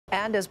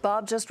And as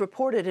Bob just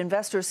reported,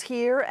 investors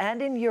here and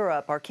in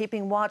Europe are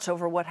keeping watch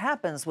over what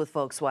happens with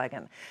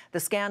Volkswagen. The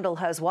scandal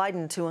has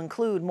widened to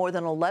include more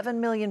than 11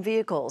 million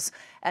vehicles.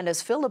 And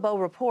as Phil LeBeau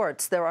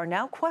reports, there are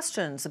now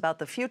questions about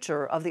the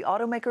future of the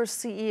automaker's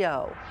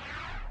CEO.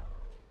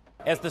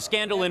 As the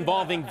scandal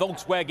involving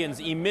Volkswagen's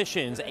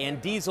emissions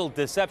and diesel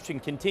deception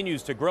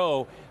continues to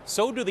grow,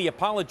 so do the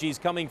apologies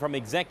coming from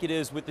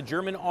executives with the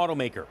German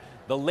automaker.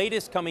 The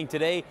latest coming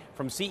today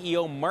from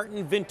CEO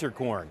Martin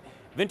Winterkorn.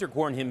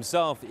 Winterkorn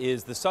himself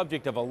is the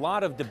subject of a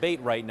lot of debate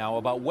right now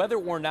about whether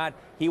or not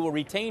he will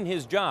retain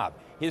his job.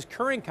 His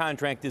current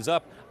contract is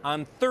up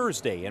on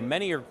Thursday, and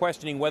many are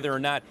questioning whether or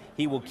not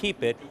he will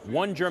keep it.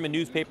 One German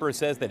newspaper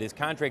says that his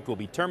contract will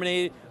be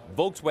terminated.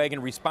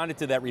 Volkswagen responded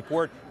to that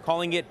report,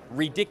 calling it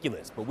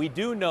ridiculous. But we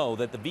do know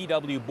that the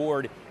VW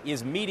board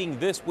is meeting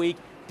this week,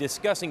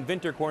 discussing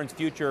Winterkorn's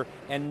future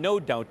and no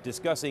doubt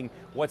discussing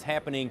what's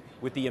happening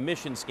with the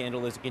emissions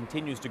scandal as it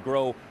continues to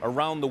grow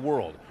around the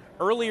world.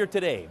 Earlier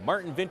today,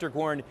 Martin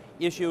Winterkorn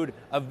issued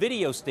a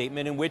video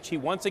statement in which he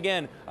once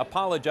again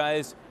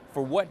apologized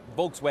for what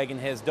Volkswagen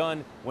has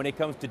done when it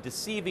comes to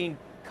deceiving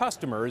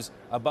customers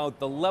about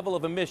the level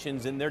of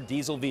emissions in their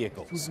diesel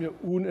vehicles.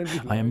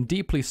 I am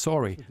deeply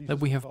sorry that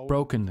we have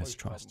broken this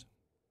trust.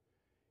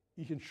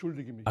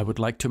 I would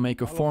like to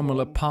make a formal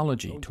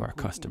apology to our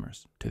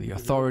customers, to the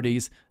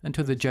authorities, and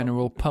to the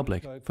general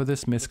public for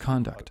this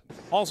misconduct.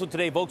 Also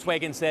today,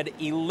 Volkswagen said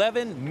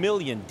 11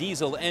 million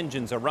diesel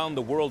engines around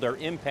the world are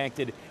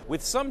impacted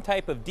with some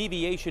type of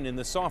deviation in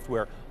the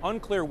software.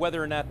 Unclear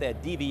whether or not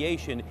that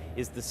deviation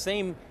is the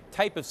same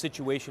type of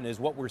situation as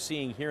what we're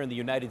seeing here in the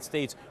United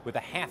States with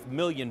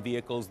 500,000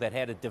 vehicles that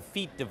had a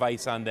defeat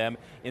device on them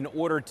in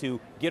order to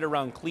get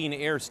around clean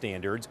air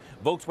standards.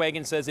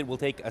 Volkswagen says it will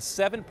take a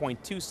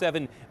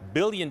 $7.27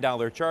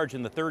 billion charge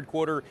in the third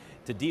quarter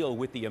to deal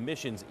with the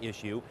emissions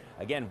issue.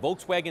 Again,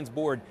 Volkswagen's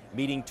board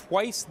meeting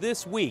twice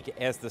this week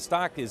as the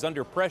stock is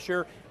under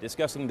pressure,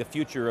 discussing the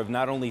future of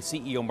not only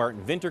CEO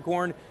Martin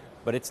Winterkorn,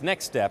 but its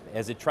next step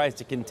as it tries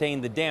to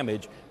contain the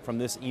damage from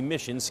this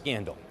emissions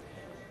scandal.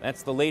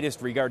 That's the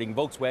latest regarding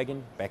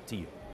Volkswagen. Back to you.